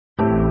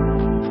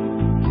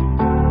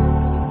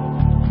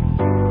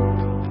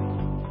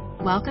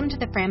Welcome to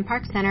the Fran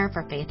Park Center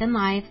for Faith and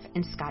Life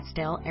in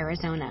Scottsdale,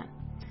 Arizona.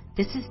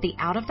 This is the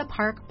Out of the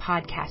Park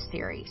podcast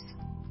series.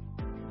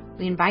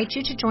 We invite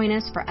you to join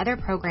us for other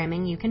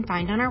programming you can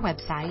find on our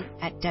website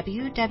at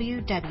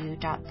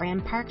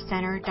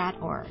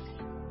www.franparkcenter.org.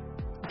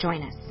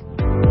 Join us.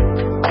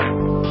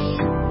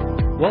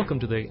 Welcome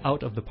to the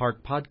Out of the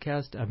Park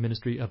podcast, a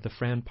ministry of the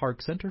Fran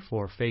Park Center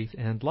for Faith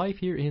and Life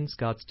here in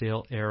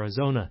Scottsdale,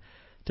 Arizona.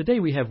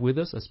 Today we have with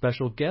us a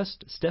special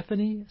guest,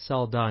 Stephanie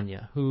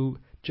Saldaña, who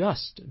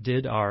just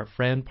did our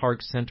Fran Park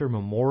Center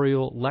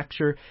Memorial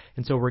Lecture,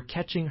 and so we're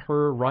catching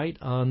her right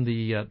on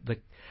the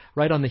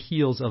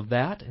heels of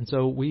that. And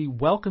so we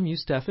welcome you,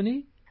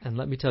 Stephanie, and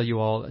let me tell you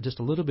all just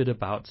a little bit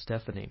about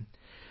Stephanie.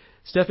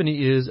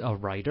 Stephanie is a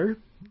writer,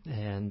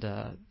 and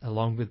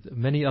along with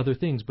many other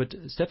things. But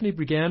Stephanie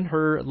began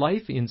her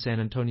life in San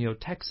Antonio,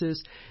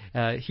 Texas,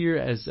 here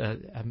as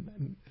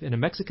in a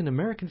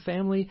Mexican-American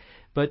family,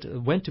 but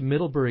went to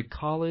Middlebury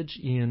College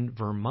in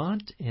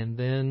Vermont, and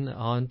then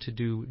on to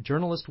do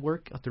journalist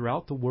work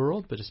throughout the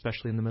world, but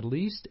especially in the Middle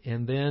East,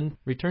 and then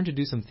returned to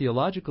do some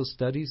theological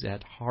studies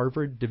at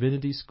Harvard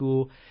Divinity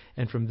School,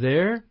 and from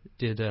there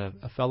did a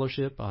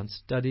fellowship on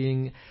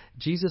studying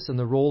Jesus and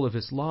the role of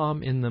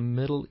Islam in the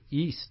Middle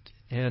East.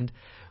 And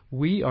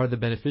we are the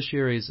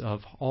beneficiaries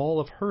of all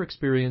of her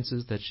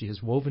experiences that she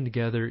has woven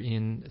together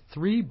in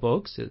 3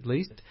 books, at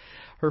least.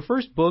 Her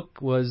first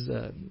book was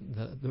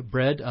The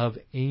Bread of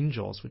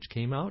Angels, which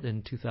came out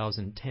in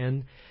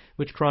 2010,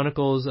 which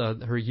chronicles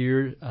her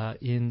year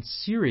in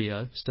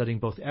Syria, studying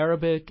both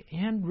Arabic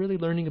and really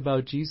learning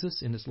about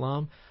Jesus and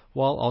Islam,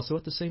 while also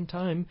at the same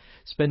time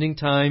spending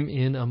time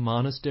in a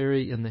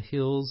monastery in the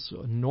hills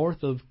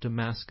north of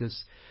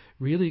Damascus,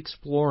 really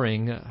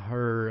exploring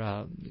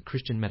her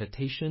Christian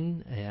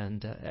meditation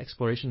and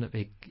exploration of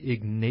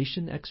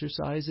Ignatian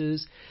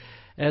exercises,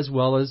 as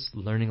well as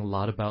learning a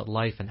lot about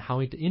life and how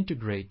to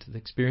integrate the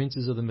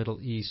experiences of the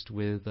Middle East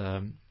with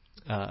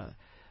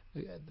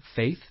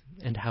faith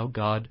and how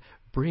God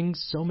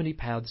brings so many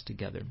paths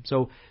together.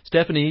 So,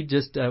 Stephanie,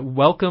 just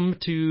welcome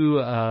to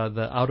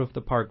the Out of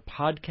the Park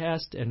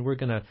podcast, and we're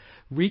going to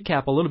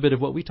recap a little bit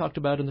of what we talked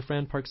about in the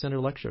Fran Park Center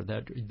lecture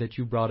that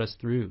you brought us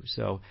through.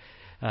 So,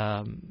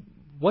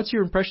 what's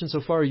your impression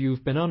so far?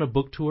 You've been on a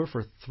book tour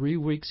for 3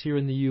 weeks here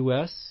in the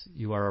U.S.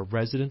 You are a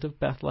resident of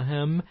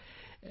Bethlehem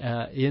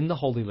in the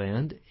Holy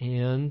Land,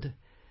 and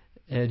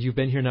you've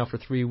been here now for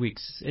 3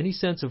 weeks. Any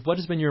sense of what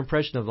has been your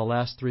impression of the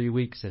last 3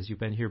 weeks as you've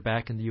been here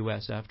back in the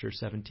U.S. after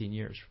 17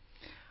 years?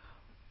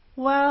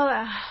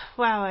 Well,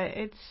 wow,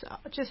 it's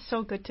just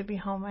so good to be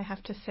home, I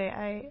have to say.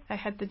 I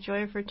had the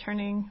joy of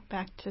returning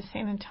back to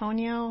San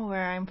Antonio,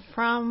 where I'm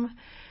from,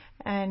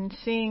 and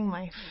seeing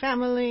my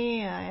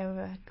family. I have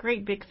a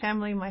great big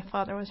family. My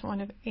father was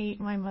one of 8.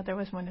 My mother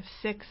was one of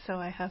 6, so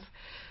I have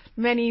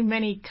many,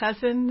 many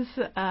cousins.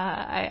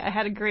 I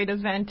had a great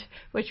event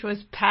which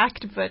was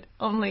packed, but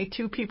only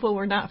 2 people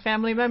were not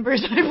family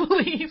members, I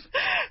believe.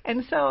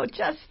 And so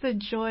just the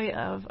joy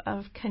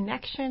of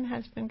connection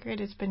has been great.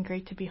 It's been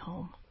great to be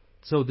home.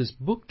 So this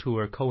book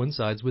tour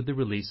coincides with the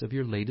release of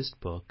your latest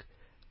book,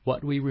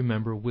 What We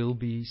Remember Will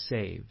Be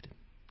Saved.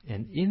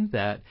 And in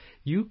that,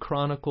 you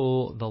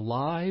chronicle the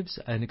lives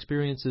and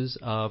experiences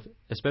of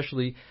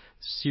especially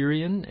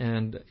Syrian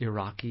and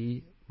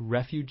Iraqi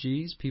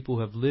refugees, people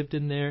who have lived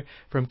in there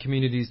from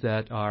communities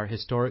that are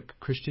historic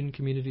Christian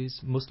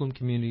communities, Muslim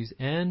communities,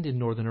 and in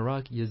northern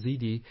Iraq,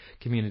 Yazidi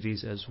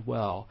communities as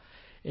well.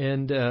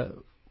 And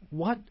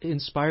what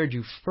inspired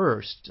you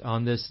first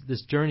on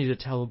this journey to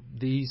tell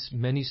these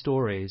many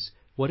stories?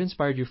 What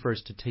inspired you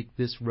first to take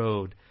this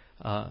road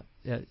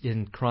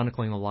in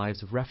chronicling the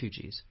lives of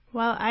refugees?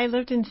 Well, I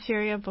lived in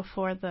Syria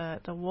before the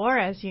war,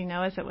 as you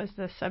know, as it was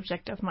the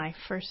subject of my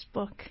first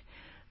book.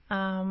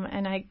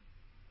 And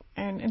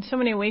in so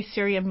many ways,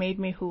 Syria made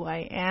me who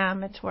I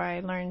am. It's where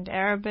I learned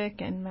Arabic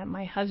and met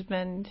my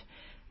husband.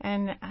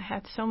 And I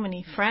had so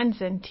many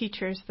friends and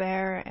teachers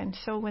there. And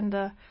so when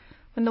the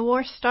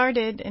war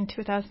started in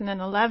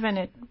 2011,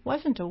 it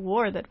wasn't a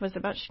war that was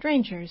about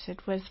strangers.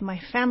 It was my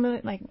family,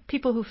 like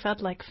people who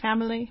felt like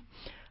family,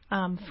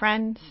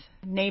 friends,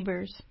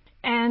 neighbors.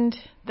 And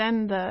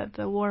then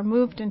the war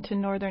moved into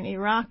northern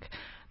Iraq.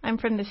 I'm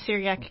from the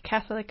Syriac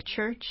Catholic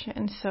Church,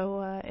 and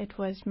so it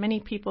was many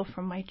people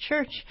from my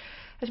church,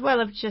 as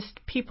well as just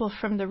people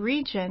from the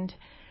region.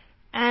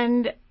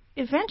 And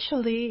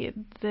eventually,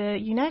 the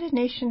United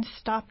Nations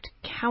stopped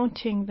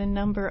counting the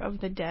number of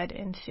the dead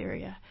in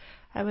Syria.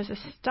 I was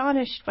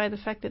astonished by the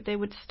fact that they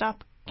would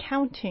stop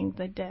counting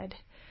the dead.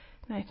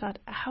 And I thought,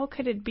 how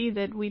could it be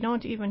that we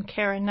don't even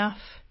care enough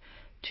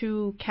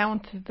to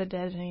count the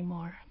dead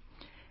anymore?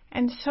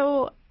 And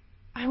so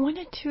I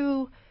wanted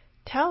to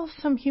tell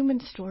some human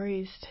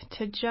stories,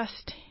 to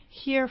just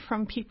hear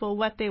from people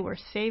what they were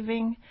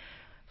saving,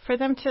 for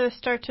them to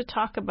start to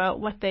talk about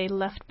what they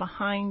left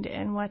behind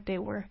and what they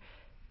were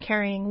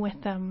carrying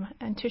with them,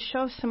 and to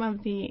show some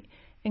of the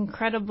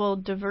incredible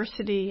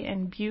diversity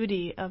and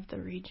beauty of the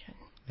region.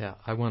 Yeah,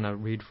 I want to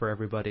read for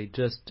everybody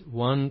just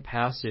one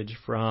passage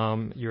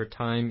from your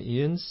time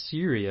in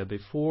Syria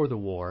before the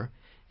war,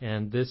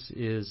 and this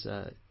is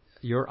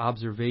your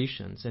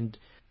observations. And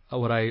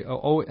what I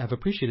have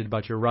appreciated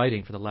about your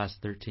writing for the last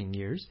 13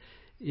 years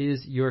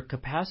is your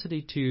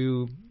capacity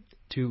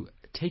to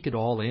take it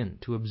all in,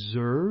 to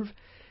observe,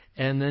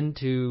 and then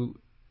to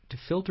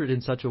filter it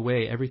in such a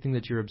way, everything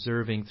that you're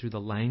observing through the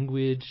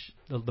language,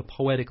 the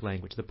poetic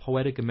language, the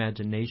poetic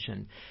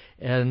imagination.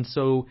 And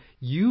so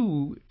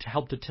you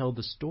help to tell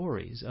the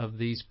stories of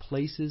these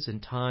places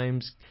and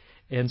times.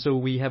 And so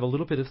we have a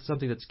little bit of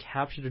something that's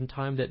captured in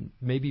time that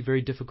may be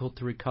very difficult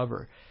to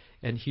recover.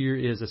 And here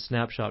is a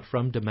snapshot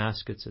from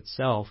Damascus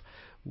itself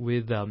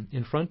with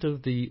in front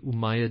of the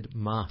Umayyad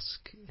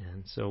Mosque.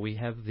 And so we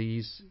have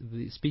these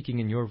speaking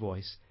in your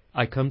voice.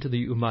 I come to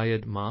the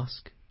Umayyad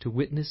Mosque to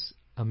witness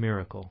a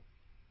miracle.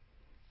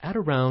 At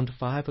around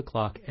 5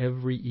 o'clock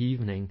every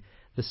evening,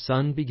 the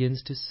sun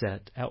begins to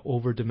set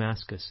over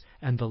Damascus,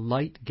 and the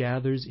light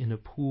gathers in a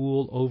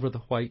pool over the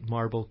white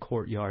marble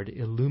courtyard,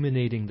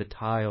 illuminating the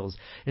tiles,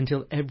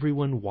 until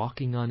everyone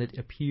walking on it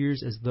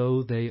appears as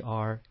though they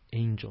are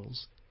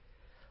angels.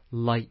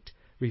 Light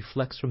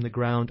reflects from the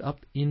ground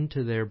up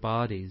into their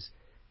bodies.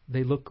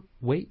 They look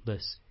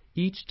weightless.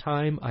 Each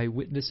time I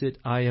witness it,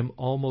 I am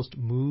almost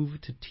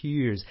moved to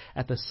tears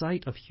at the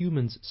sight of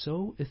humans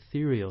so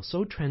ethereal,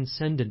 so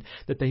transcendent,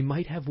 that they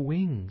might have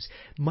wings,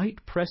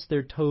 might press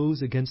their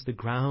toes against the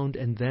ground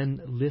and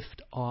then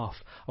lift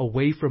off,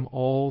 away from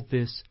all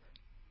this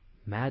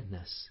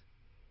madness.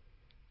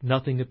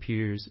 Nothing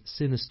appears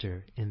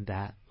sinister in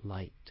that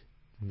light.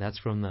 And that's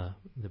from the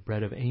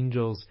Bread of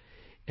Angels.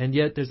 And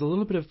yet there's a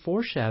little bit of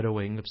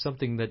foreshadowing of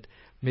something that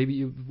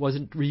maybe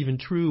wasn't even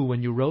true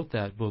when you wrote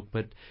that book,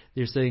 but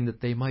they're saying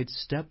that they might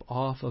step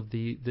off of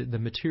the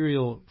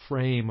material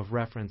frame of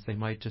reference. They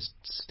might just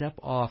step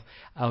off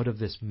out of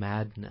this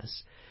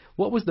madness.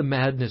 What was the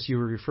madness you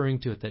were referring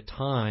to at that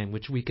time,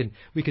 which we can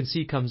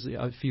see comes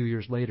a few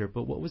years later,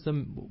 but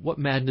what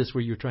madness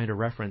were you trying to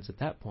reference at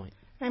that point?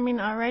 I mean,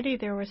 already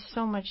there was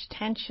so much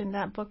tension.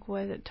 That book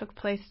it took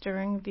place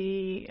during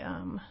the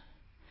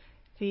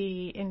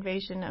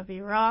invasion of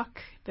Iraq.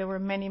 There were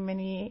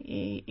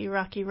many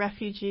Iraqi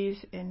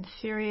refugees in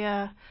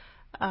Syria.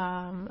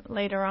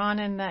 Later on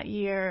in that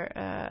year,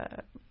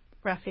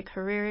 Rafik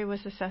Hariri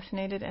was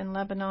assassinated in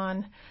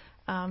Lebanon.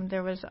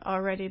 There was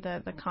already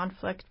the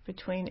conflict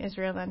between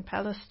Israel and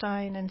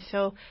Palestine. And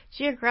so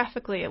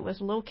geographically it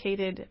was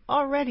located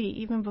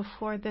already, even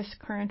before this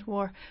current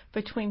war,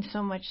 between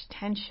so much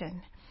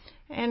tension.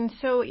 And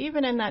so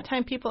even in that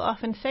time, people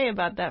often say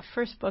about that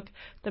first book,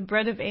 The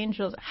Bread of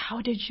Angels, how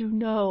did you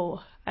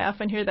know? I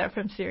often hear that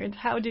from Syrians.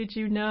 How did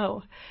you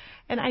know?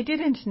 And I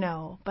didn't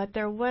know, but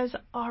there was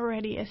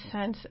already a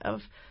sense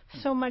of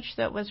so much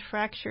that was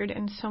fractured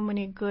and so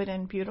many good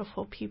and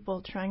beautiful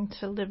people trying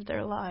to live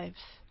their lives.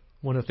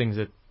 One of the things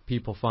that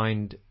people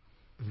find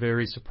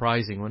very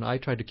surprising when I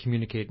try to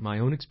communicate my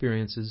own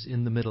experiences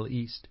in the Middle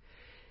East,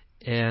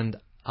 and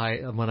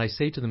when I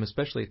say to them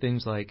especially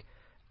things like,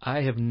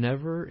 I have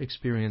never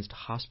experienced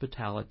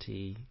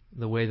hospitality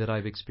the way that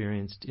I've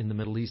experienced in the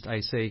Middle East. I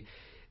say,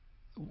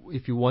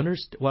 if you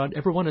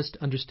ever want to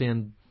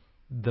understand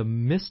the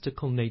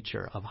mystical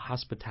nature of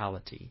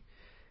hospitality,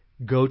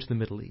 go to the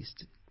Middle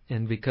East.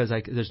 And because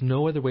there's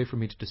no other way for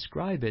me to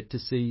describe it, to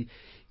say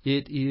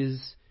it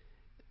is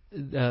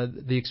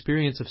the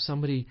experience of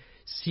somebody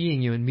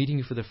seeing you and meeting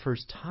you for the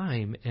first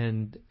time.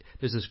 And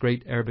there's this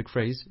great Arabic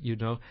phrase,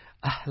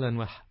 ahlan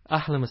wa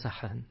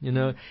sahlan,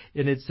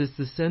 and it's just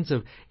the sense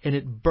of, and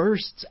it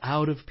bursts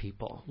out of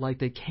people like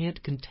they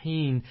can't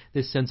contain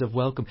this sense of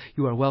welcome.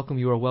 You are welcome,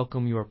 you are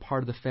welcome, you are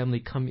part of the family,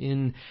 come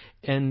in.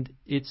 And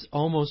it's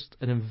almost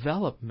an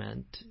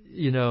envelopment,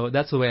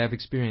 that's the way I've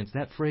experienced.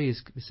 That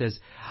phrase says,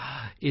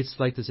 it's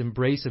like this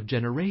embrace of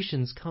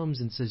generations comes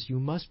and says, you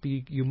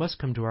must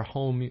come to our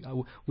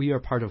home. We are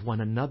part of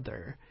one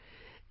another.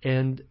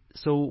 And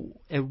so,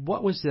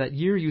 what was that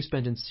year you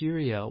spent in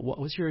Syria? What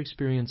was your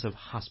experience of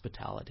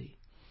hospitality?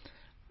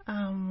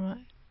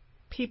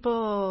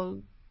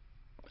 People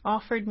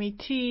offered me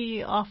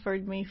tea,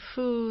 offered me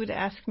food,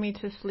 asked me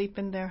to sleep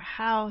in their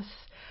house.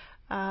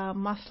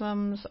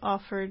 Muslims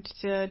offered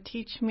to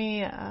teach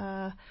me,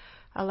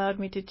 allowed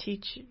me to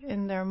teach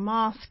in their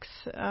mosques.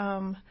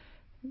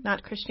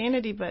 Not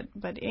Christianity,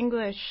 but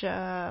English.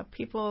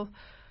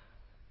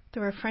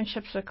 There were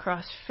friendships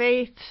across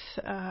faiths.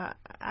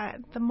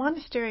 The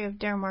monastery of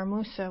Der Mar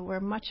Musa,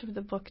 where much of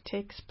the book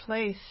takes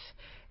place,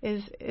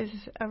 is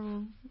a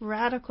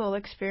radical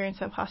experience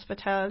of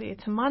hospitality.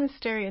 It's a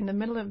monastery in the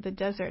middle of the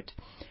desert,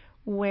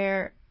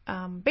 where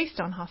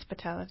based on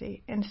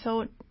hospitality, and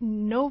so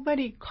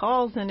nobody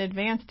calls in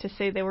advance to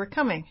say they were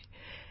coming.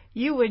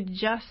 You would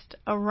just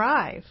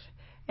arrive,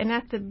 and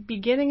at the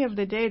beginning of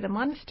the day, the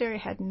monastery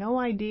had no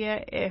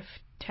idea if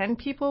 10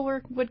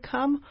 people would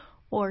come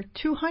or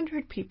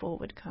 200 people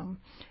would come.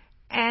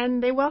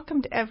 And they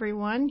welcomed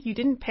everyone. You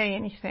didn't pay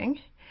anything.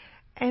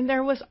 And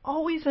there was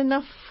always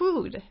enough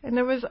food. And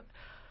there was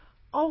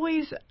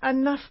always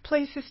enough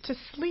places to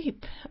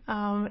sleep.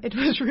 It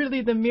was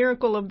really the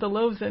miracle of the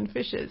loaves and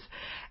fishes.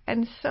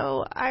 And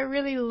so I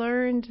really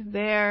learned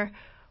there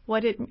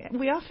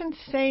we often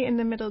say in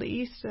the Middle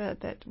East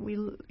that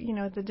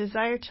the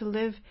desire to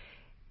live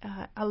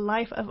a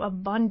life of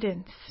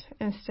abundance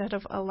instead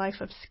of a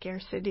life of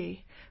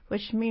scarcity,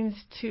 which means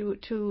to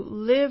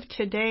live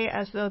today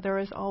as though there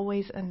is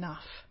always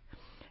enough,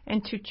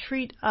 and to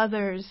treat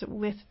others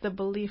with the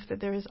belief that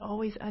there is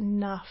always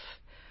enough.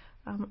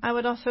 I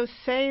would also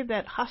say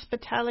that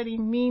hospitality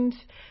means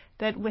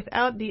that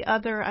without the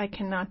other, I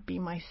cannot be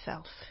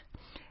myself.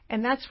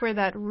 And that's where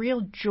that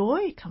real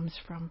joy comes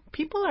from.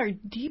 People are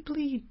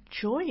deeply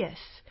joyous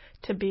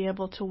to be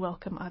able to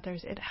welcome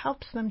others. It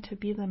helps them to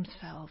be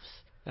themselves.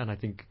 And I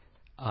think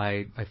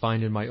I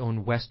find in my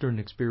own Western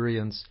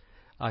experience,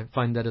 I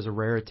find that as a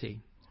rarity.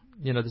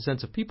 The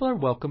sense of people are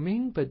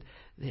welcoming, but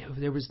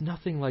there was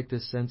nothing like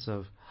this sense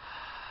of,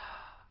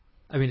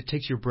 it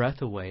takes your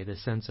breath away, the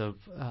sense of,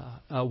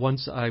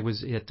 once I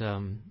was at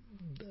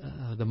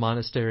the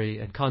monastery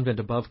and convent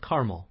above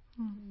Carmel,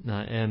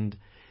 and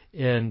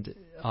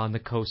on the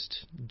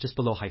coast just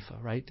below Haifa,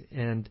 right?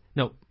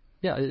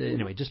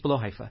 Just below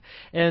Haifa.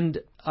 And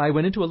I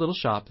went into a little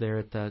shop there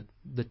at the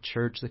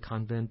church, the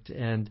convent,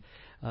 and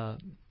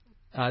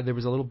there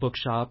was a little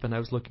bookshop, and I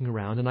was looking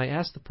around, and I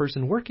asked the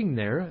person working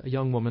there, a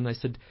young woman, I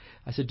said,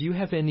 do you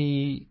have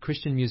any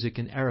Christian music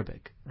in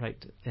Arabic,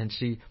 right? And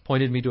she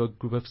pointed me to a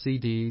group of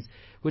CDs,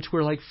 which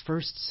were like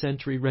first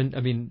century,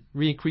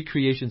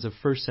 recreations of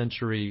first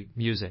century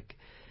music.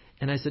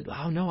 And I said,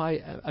 oh, no,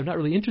 I'm not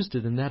really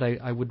interested in that.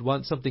 I would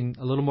want something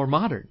a little more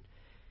modern.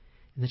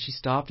 And then she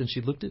stopped and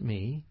she looked at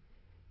me,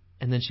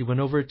 and then she went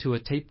over to a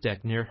tape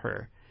deck near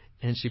her,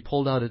 and she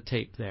pulled out a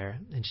tape there,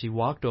 and she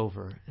walked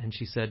over, and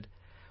she said,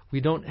 we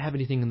don't have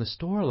anything in the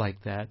store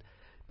like that,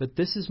 but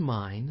this is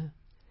mine,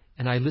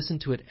 and I listen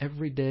to it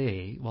every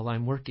day while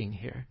I'm working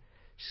here.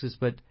 She says,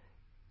 but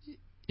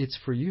it's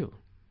for you.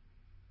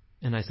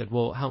 And I said,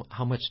 well,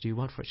 how much do you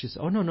want for it? She says,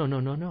 oh,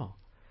 no.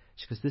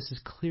 She goes, this is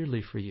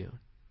clearly for you.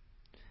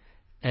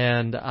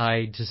 And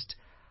I just,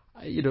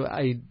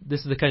 this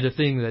is the kind of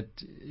thing that,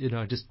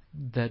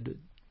 that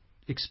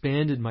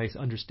expanded my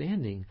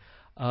understanding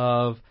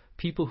of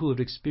people who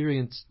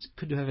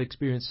could have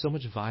experienced so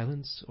much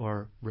violence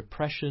or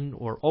repression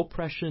or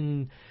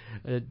oppression,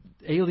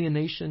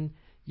 alienation,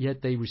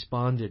 yet they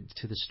responded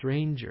to the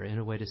stranger in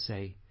a way to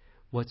say,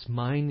 what's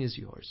mine is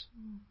yours.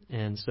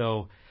 And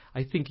so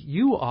I think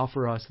you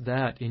offer us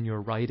that in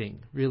your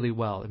writing really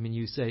well.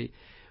 You say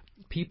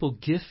people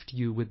gift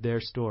you with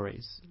their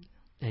stories,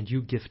 and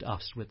you gift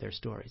us with their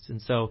stories. And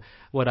so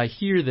what I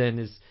hear then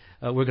is,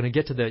 we're going to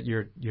get to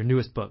your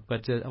newest book,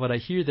 but what I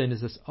hear then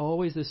is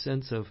always this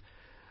sense of,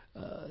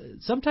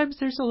 sometimes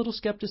there's a little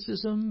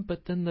skepticism,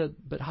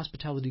 but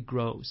hospitality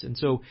grows. And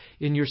so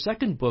in your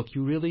second book,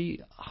 you really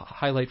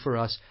highlight for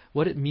us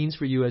what it means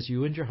for you as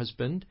you and your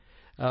husband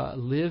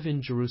live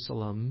in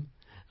Jerusalem,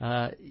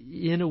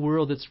 in a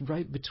world that's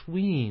right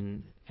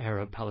between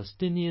Arab,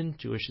 Palestinian,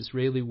 Jewish,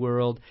 Israeli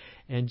world,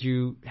 and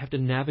you have to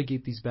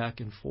navigate these back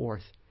and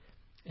forth.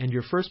 And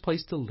your first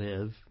place to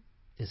live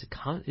is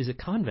a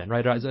convent,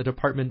 right? Or is an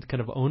apartment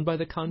kind of owned by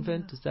the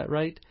convent? Yeah. Is that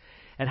right?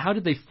 And how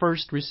did they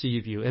first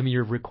receive you?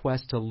 Your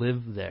request to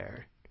live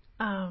there.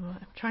 I'm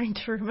trying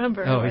to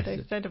remember what I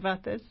said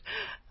about this.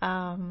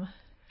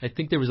 I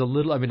think there was a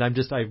little.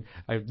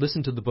 I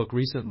listened to the book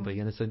recently,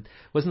 and it said,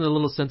 wasn't there a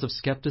little sense of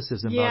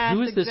skepticism about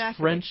who is this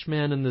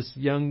Frenchman and this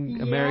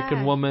young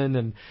American woman?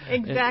 And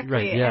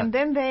exactly. And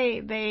then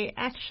they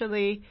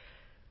actually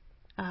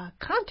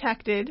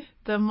contacted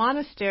the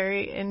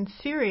monastery in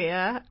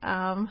Syria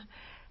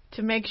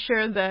to make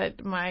sure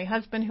that my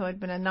husband, who had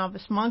been a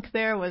novice monk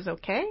there, was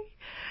okay.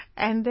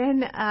 And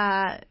then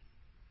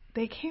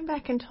they came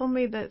back and told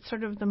me that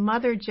sort of the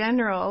mother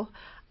general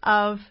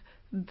of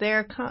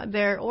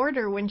their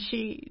order, when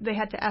they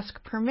had to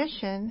ask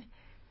permission,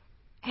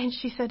 and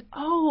she said,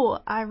 oh,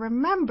 I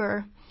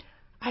remember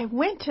I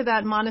went to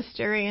that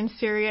monastery in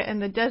Syria in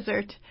the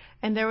desert,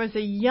 and there was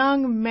a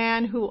young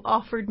man who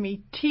offered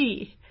me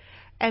tea.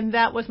 And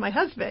that was my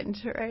husband,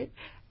 right?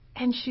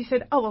 And she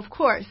said, oh, of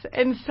course.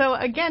 And so,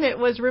 again, it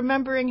was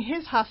remembering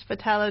his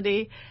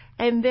hospitality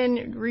and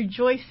then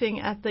rejoicing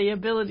at the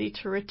ability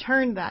to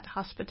return that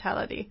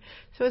hospitality.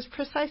 So it's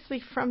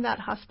precisely from that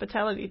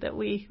hospitality that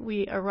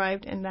we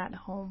arrived in that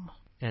home.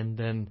 And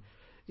then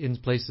in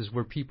places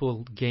where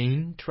people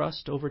gain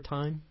trust over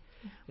time.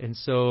 Yeah. And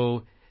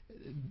so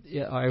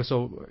I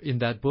also, in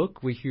that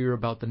book, we hear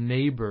about the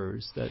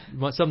neighbors,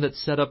 some that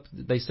set up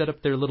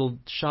their little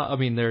shop.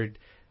 they're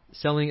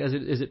selling,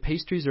 is it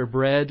pastries or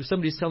bread?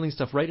 Somebody's selling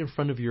stuff right in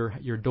front of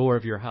your door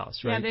of your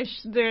house, right?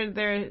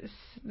 Yeah,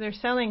 they're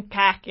selling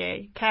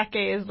kake. Kake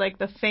is like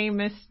the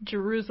famous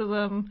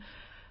Jerusalem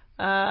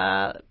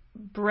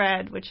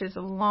bread, which is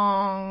a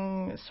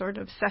long sort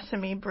of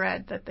sesame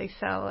bread that they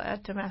sell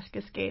at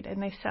Damascus Gate,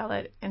 and they sell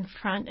it in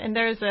front. And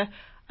there's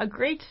a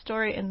great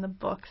story in the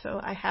book. So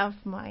I have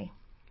my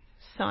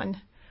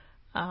son,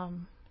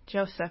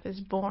 Joseph, is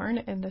born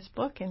in this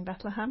book in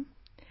Bethlehem.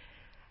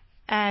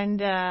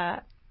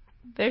 And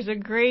there's a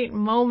great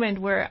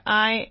moment where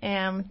I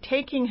am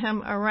taking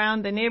him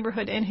around the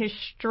neighborhood in his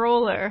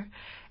stroller,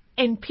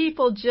 and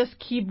people just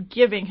keep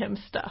giving him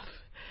stuff.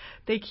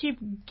 they keep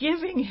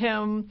giving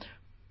him,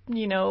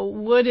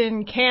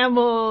 wooden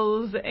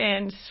camels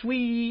and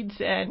sweets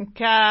and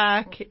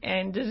kak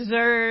and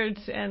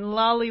desserts and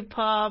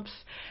lollipops,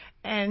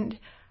 and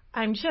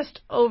I'm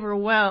just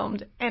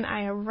overwhelmed. And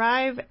I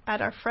arrive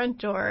at our front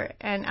door,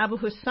 and Abu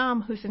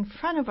Hussam, who's in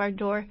front of our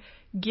door,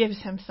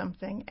 gives him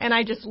something, and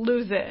I just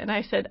lose it. And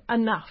I said,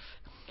 enough.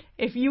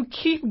 If you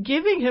keep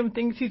giving him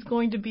things, he's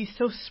going to be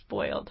so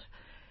spoiled.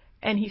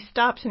 And he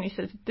stops and he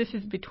says, this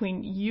is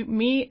between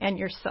me and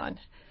your son.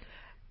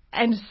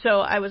 And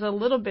so I was a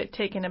little bit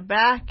taken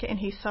aback, and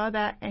he saw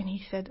that, and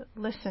he said,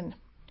 listen,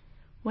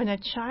 when a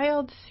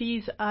child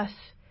sees us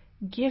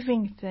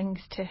giving things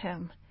to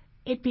him,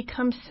 it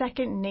becomes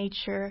second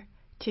nature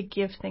to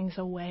give things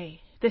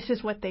away. This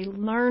is what they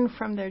learn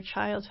from their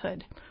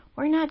childhood.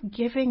 We're not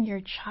giving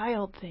your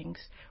child things.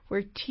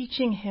 We're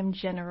teaching him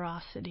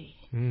generosity.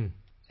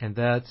 And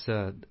that's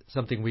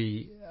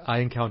something I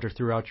encounter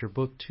throughout your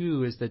book,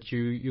 too, is that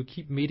you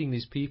keep meeting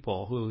these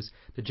people who's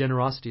the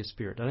generosity of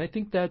spirit. And I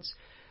think that's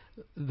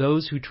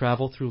those who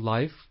travel through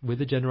life with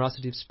the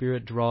generosity of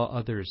spirit draw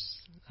others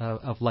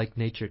of like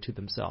nature to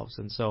themselves.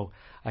 And so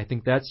I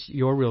think that's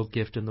your real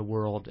gift in the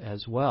world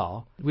as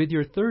well. With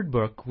your third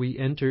book, we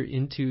enter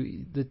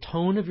into the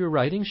tone of your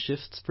writing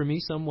shifts for me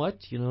somewhat.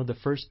 The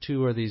first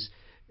two are these,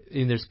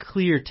 and there's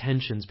clear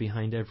tensions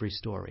behind every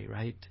story,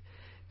 right?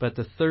 But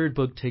the third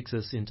book takes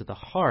us into the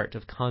heart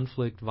of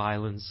conflict,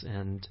 violence,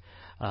 and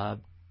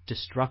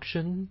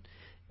destruction,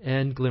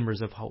 and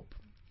glimmers of hope.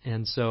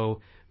 And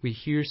so we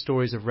hear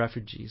stories of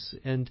refugees.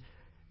 And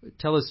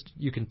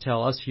you can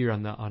tell us here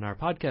on our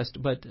podcast,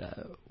 but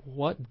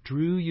what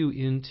drew you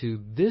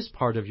into this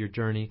part of your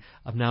journey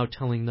of now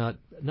telling not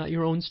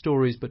your own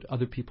stories, but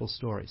other people's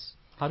stories?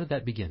 How did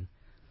that begin?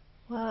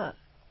 Well,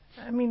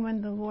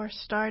 when the war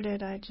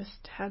started, I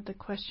just had the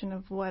question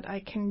of what I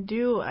can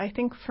do. I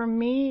think for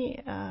me...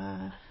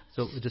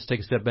 So just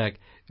take a step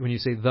back. When you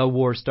say the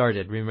war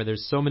started, remember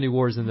there's so many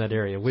wars in that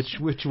area. Which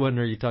one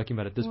are you talking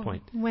about at this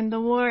point? When the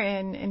war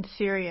in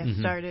Syria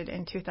started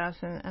in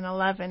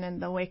 2011 in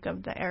the wake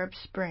of the Arab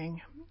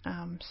Spring.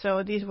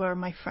 So these were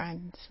my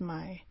friends,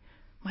 my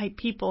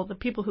people, the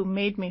people who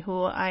made me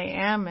who I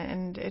am,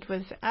 and it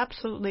was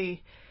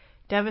absolutely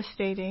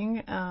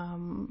devastating.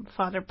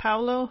 Father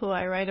Paulo, who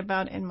I write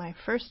about in my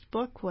first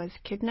book, was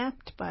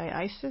kidnapped by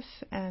ISIS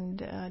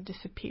and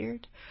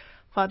disappeared.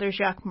 Father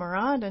Jacques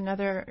Murad,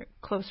 another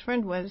close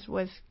friend,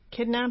 was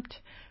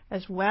kidnapped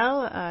as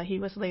well. He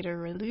was later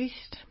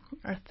released.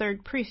 Our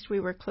third priest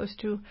we were close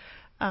to,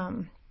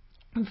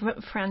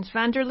 Frans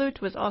van der Loot,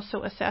 was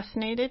also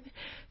assassinated.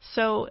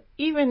 So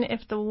even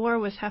if the war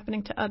was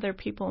happening to other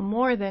people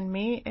more than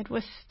me, it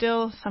was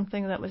still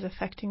something that was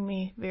affecting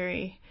me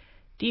very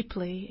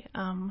deeply.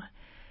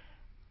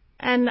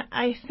 And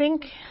I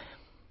think...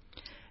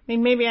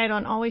 maybe I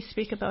don't always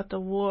speak about the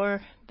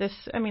war,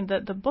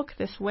 the book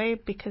this way,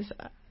 because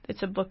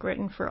it's a book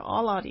written for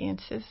all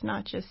audiences,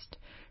 not just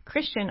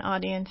Christian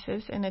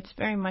audiences, and it's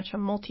very much a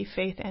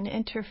multi-faith and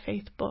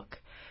interfaith book.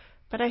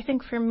 But I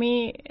think for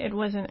me, it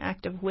was an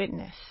act of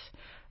witness.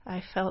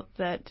 I felt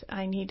that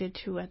I needed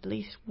to at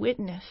least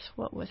witness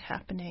what was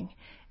happening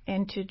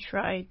and to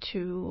try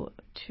to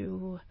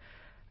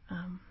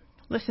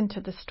listen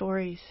to the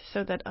stories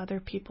so that other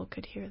people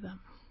could hear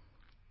them.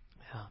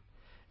 Yeah.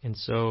 And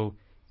so...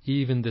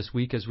 even this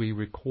week, as we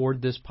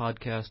record this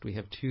podcast, we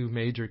have two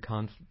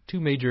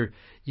major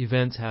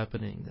events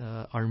happening.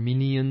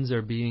 Armenians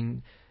are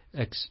being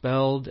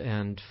expelled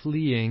and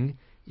fleeing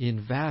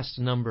in vast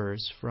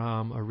numbers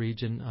from a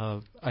region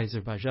of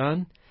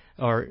Azerbaijan,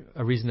 or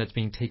a region that's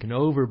being taken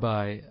over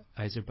by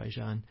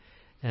Azerbaijan.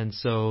 And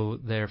so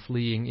they're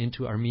fleeing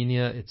into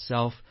Armenia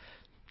itself.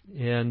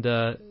 And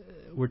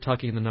we're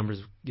talking in the numbers,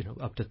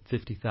 up to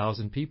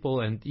 50,000 people,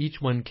 and each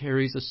one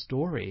carries a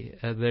story.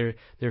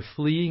 They're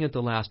fleeing at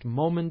the last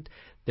moment.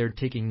 They're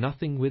taking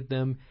nothing with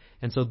them.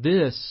 And so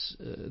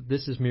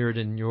this is mirrored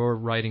in your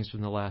writings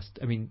from the last...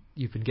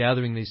 you've been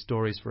gathering these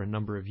stories for a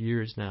number of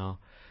years now,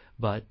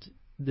 but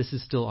this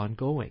is still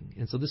ongoing.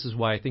 And so this is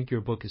why I think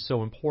your book is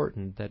so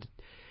important, that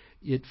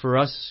for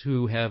us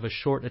who have a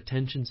short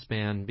attention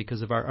span,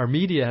 because of our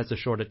media has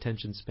a short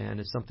attention span,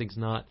 if something's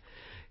not...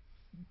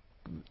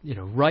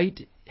 right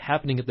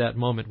happening at that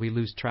moment, we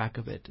lose track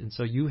of it. And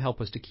so you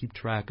help us to keep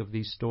track of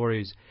these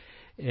stories.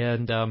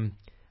 And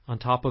on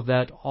top of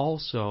that,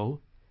 also,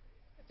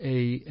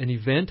 an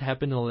event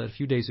happened a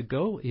few days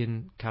ago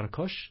in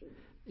Karakosh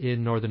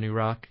in northern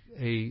Iraq,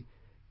 a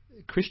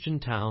Christian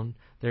town.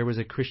 There was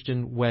a Christian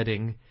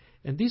wedding.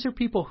 And these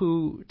are people who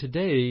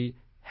today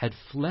had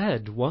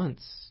fled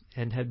once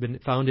and had been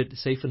found it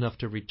safe enough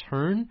to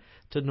return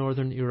to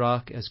northern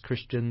Iraq as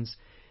Christians,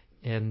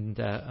 and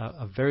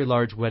a very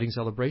large wedding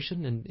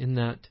celebration, and in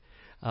that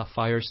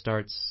fire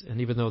starts, and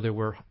even though there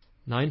were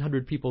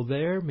 900 people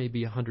there,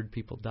 maybe 100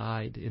 people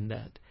died in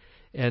that.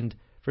 And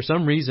for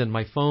some reason,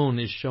 my phone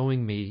is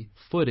showing me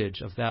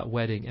footage of that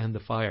wedding and the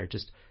fire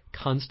just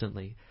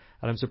constantly.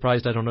 And I'm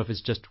surprised, I don't know if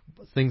it's just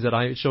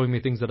showing me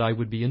things that I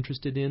would be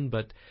interested in,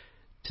 but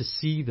to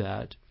see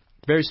that,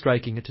 very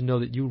striking, and to know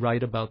that you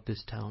write about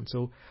this town.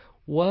 So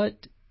what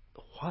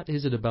What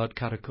is it about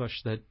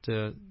Karakush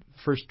that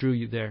first drew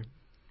you there?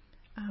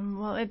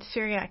 Well, it's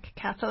Syriac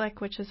Catholic,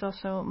 which is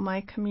also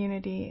my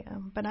community.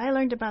 But I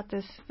learned about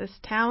this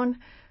town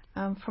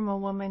from a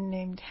woman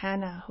named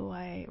Hannah, who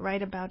I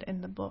write about in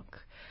the book,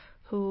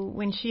 who,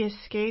 when she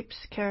escapes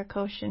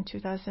Karakush in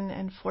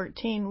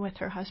 2014 with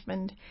her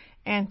husband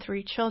and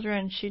 3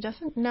 children, she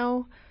doesn't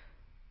know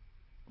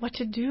what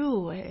to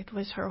do. It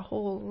was her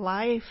whole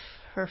life,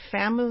 her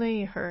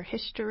family, her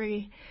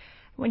history.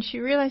 When she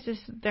realizes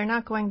they're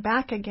not going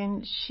back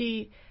again,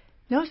 she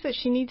knows that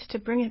she needs to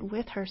bring it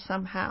with her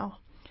somehow.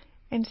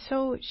 And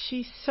so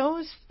she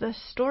sews the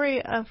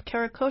story of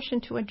Karakush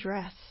into a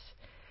dress.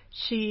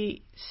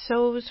 She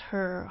sews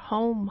her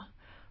home,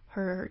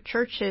 her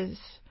churches,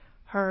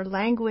 her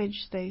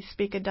language. They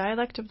speak a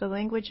dialect of the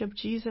language of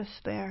Jesus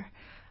there.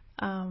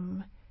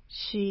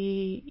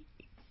 She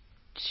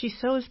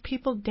sews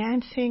people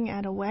dancing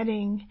at a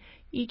wedding,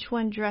 each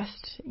one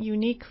dressed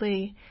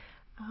uniquely.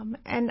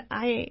 And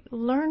I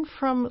learned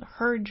from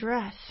her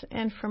dress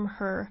and from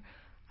her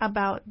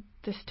about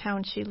this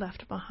town she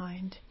left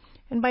behind.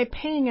 And by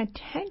paying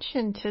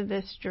attention to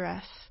this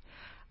dress,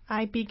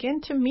 I begin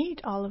to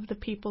meet all of the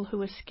people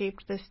who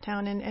escaped this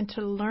town and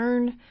to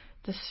learn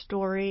the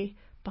story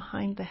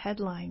behind the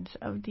headlines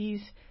of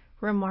these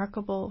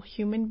remarkable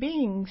human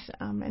beings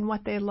and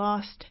what they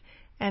lost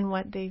and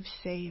what they've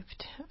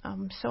saved.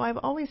 So I've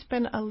always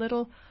been a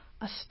little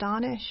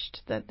astonished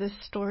that this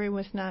story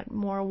was not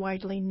more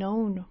widely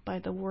known by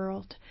the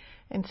world.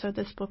 And so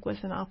this book was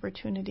an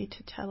opportunity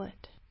to tell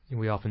it.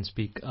 We often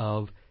speak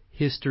of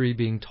history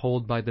being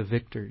told by the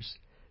victors.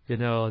 You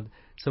know,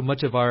 so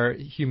much of our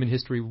human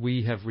history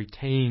we have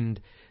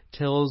retained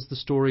tells the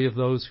story of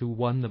those who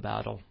won the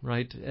battle,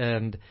 right?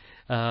 And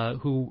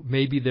who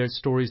maybe there's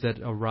stories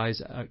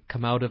that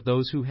come out of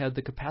those who had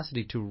the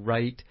capacity to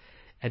write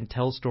and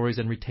tell stories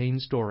and retain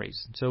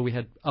stories. So we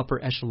had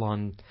upper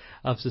echelon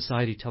of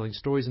society telling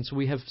stories, and so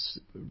we have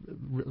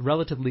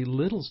relatively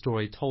little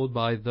story told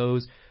by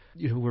those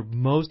who were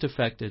most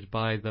affected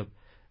by the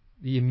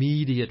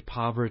immediate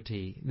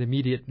poverty, the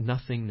immediate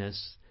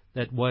nothingness,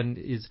 that one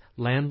is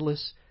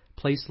landless,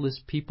 placeless,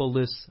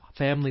 peopleless,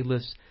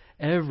 familyless,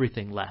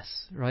 everything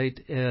less, right?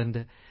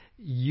 And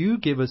you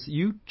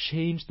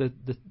change the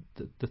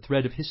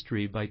thread of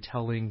history by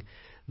telling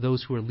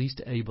those who are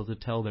least able to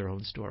tell their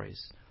own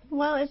stories.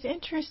 Well, it's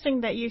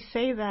interesting that you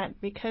say that,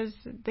 because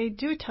they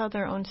do tell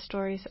their own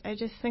stories. I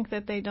just think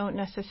that they don't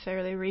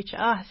necessarily reach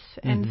us.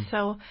 Mm-hmm. And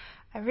so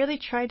I really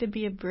try to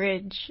be a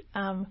bridge.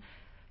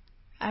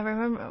 I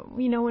remember,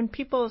 when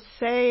people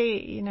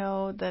say,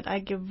 that I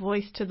give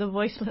voice to the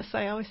voiceless,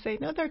 I always say,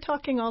 no, they're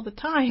talking all the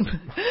time.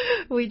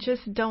 We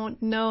just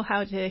don't know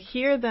how to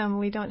hear them.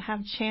 We don't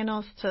have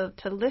channels to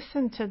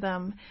listen to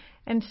them.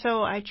 And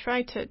so I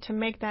try to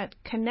make that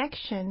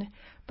connection.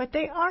 But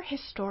they are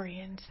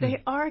historians.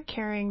 They are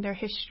carrying their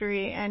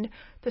history, and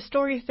the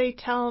stories they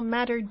tell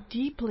matter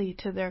deeply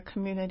to their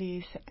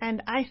communities.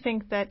 And I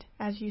think that,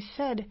 as you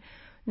said,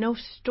 no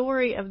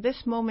story of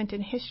this moment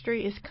in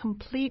history is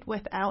complete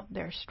without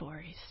their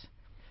stories.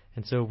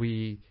 And so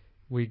we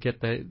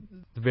get the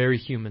very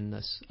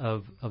humanness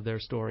of their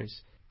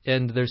stories.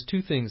 And there's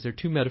 2 things. There are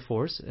 2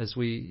 metaphors as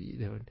we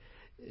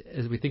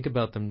think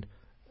about them,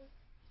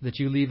 that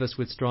you leave us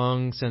with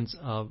strong sense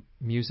of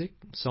music,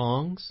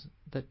 songs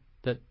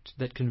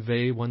that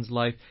convey one's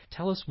life.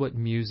 Tell us what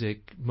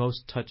music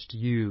most touched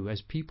you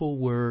as people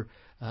were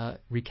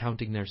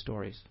recounting their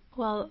stories.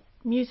 Well,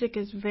 music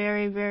is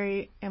very,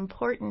 very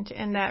important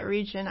in that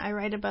region. I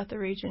write about the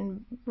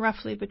region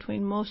roughly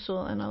between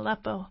Mosul and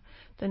Aleppo,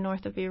 the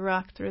north of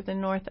Iraq through the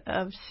north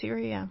of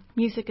Syria.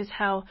 Music is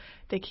how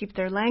they keep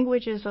their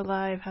languages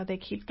alive, how they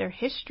keep their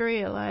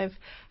history alive,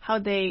 how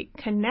they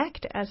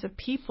connect as a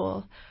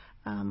people.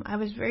 I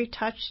was very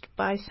touched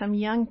by some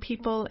young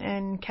people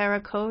in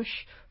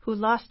Karakush who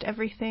lost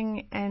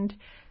everything and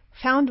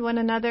found one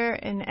another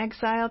in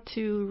exile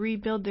to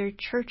rebuild their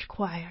church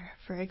choir,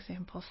 for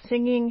example,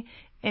 singing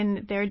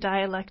in their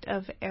dialect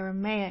of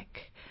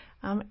Aramaic,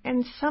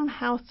 and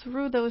somehow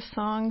through those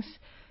songs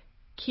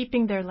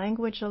keeping their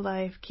language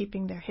alive,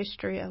 keeping their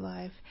history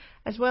alive,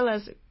 as well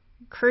as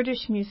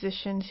Kurdish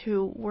musicians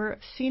who were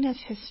seen as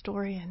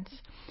historians.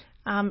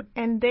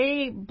 And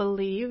they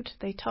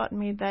taught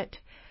me that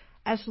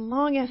as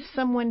long as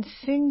someone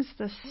sings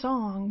the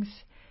songs,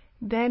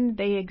 then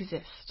they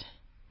exist.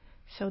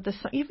 So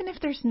even if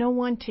there's no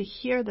one to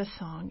hear the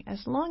song,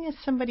 as long as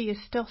somebody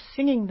is still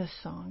singing the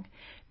song,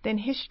 then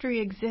history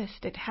exists.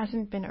 It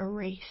hasn't been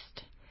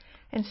erased.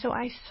 And so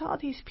I saw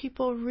these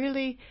people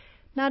really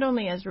not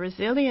only as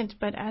resilient,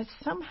 but as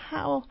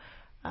somehow,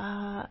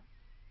 how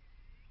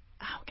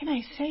can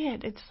I say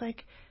it? It's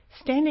like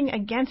standing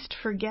against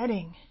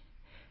forgetting.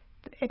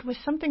 It was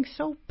something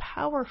so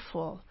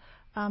powerful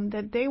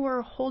that they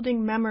were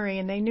holding memory,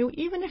 and they knew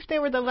even if they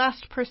were the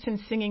last person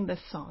singing the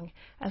song,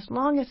 as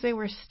long as they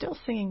were still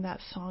singing that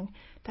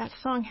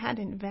song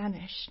hadn't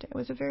vanished. It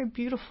was a very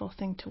beautiful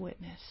thing to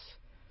witness.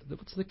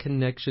 What's the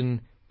connection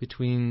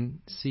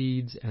between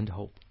seeds and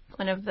hope?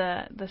 One of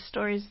the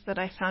stories that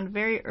I found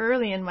very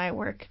early in my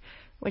work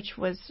which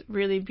was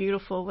really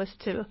beautiful, was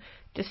to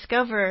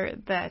discover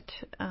that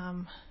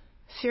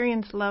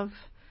Syrians love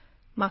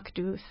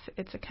makdous.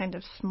 It's a kind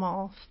of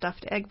small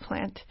stuffed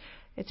eggplant.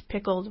 It's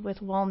pickled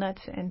with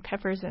walnuts and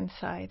peppers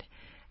inside.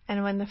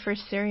 And when the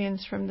first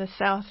Syrians from the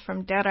south,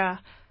 from Dera,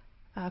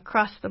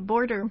 crossed the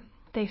border,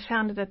 they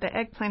found that the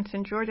eggplants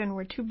in Jordan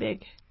were too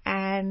big.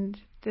 And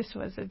this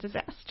was a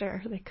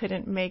disaster. They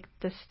couldn't make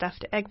the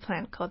stuffed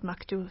eggplant called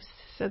makdous.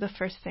 So the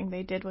first thing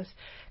they did was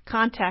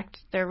contact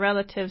their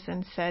relatives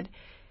and said,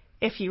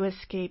 if you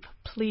escape,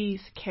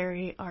 please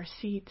carry our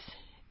seeds.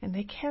 And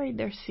they carried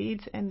their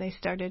seeds and they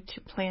started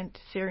to plant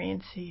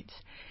Syrian seeds.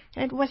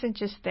 And it wasn't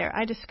just there.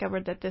 I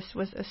discovered that this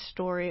was a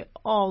story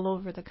all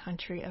over the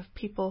country of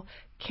people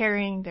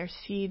carrying their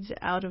seeds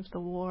out of the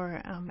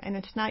war. And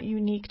it's not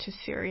unique to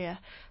Syria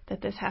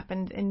that this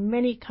happened in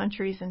many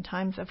countries in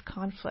times of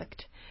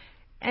conflict.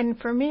 And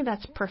for me,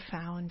 that's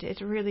profound. It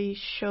really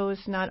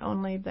shows not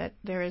only that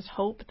there is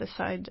hope the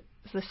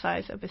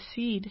size of a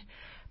seed,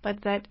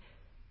 but that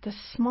the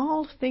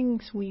small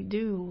things we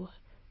do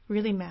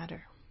really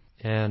matter.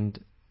 And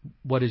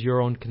what is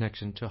your own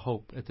connection to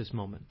hope at this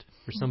moment?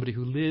 For somebody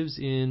who lives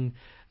in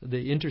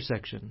the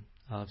intersection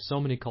of so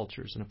many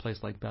cultures in a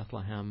place like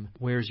Bethlehem,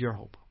 where's your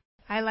hope?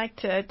 I like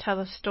to tell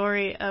a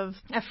story of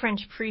a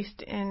French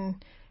priest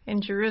in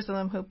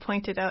Jerusalem who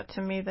pointed out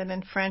to me that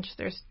in French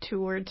there's two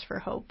words for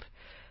hope,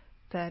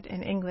 that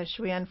in English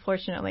we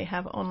unfortunately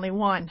have only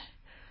one,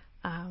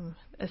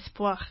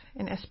 espoir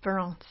and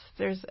espérance.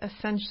 There's a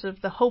sense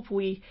of the hope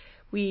we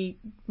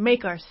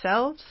make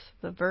ourselves,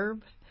 the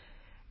verb,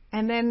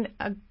 and then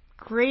a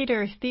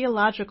greater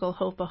theological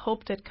hope, a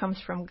hope that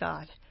comes from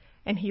God.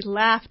 And he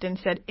laughed and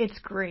said, it's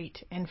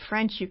great. In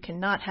French, you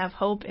cannot have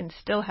hope and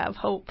still have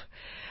hope.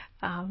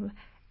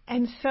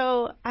 And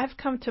so I've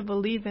come to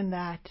believe in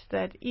that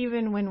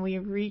even when we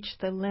reach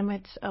the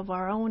limits of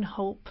our own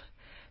hope,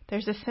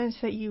 there's a sense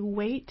that you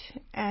wait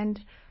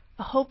and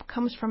a hope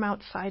comes from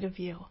outside of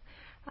you.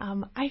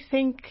 I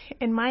think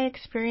in my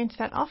experience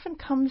that often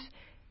comes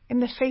in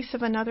the face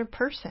of another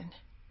person.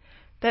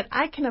 That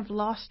I can have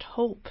lost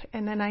hope,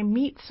 and then I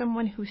meet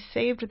someone who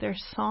saved their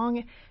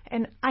song,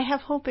 and I have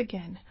hope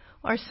again.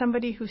 Or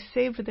somebody who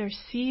saved their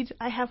seeds,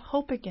 I have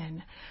hope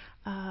again.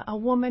 A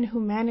woman who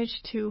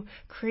managed to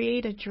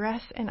create a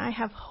dress, and I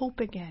have hope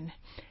again.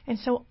 And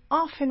so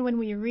often when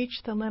we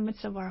reach the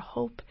limits of our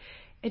hope,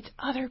 it's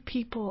other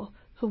people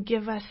who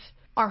give us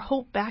our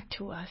hope back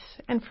to us.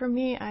 And for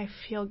me, I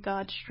feel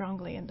God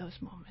strongly in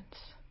those moments.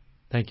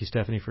 Thank you,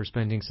 Stephanie, for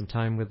spending some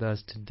time with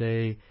us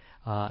today.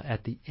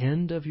 At the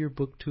end of your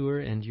book tour,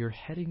 and you're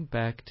heading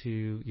back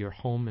to your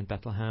home in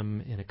Bethlehem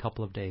in a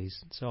couple of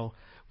days. So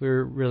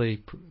we're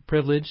really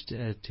privileged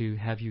to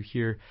have you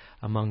here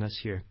among us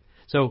here.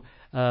 So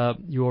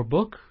your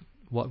book,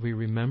 What We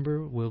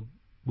Remember,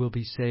 will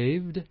be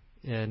saved.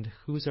 And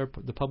who's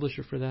the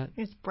publisher for that?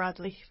 It's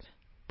Broadleaf.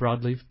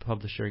 Broadleaf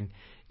Publishing.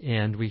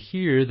 And we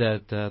hear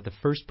that the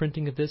first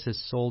printing of this is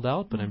sold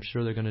out, but I'm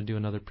sure they're going to do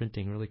another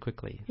printing really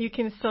quickly. You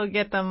can still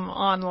get them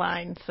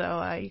online,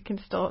 so you can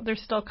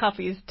there's still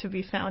copies to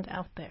be found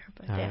out there.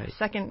 But right.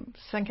 Second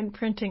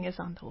printing is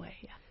on the way.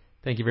 Yeah.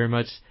 Thank you very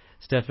much,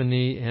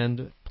 Stephanie,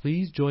 and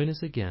please join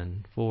us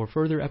again for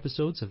further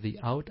episodes of the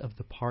Out of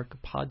the Park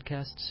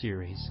podcast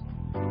series.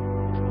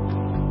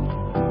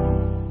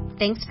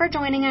 Thanks for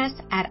joining us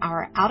at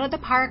our Out of the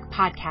Park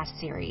podcast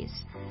series.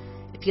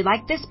 If you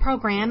like this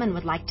program and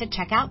would like to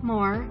check out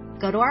more,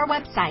 go to our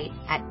website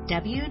at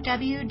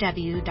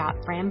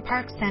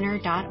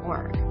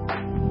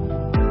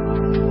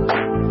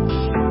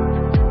www.franparkcenter.org.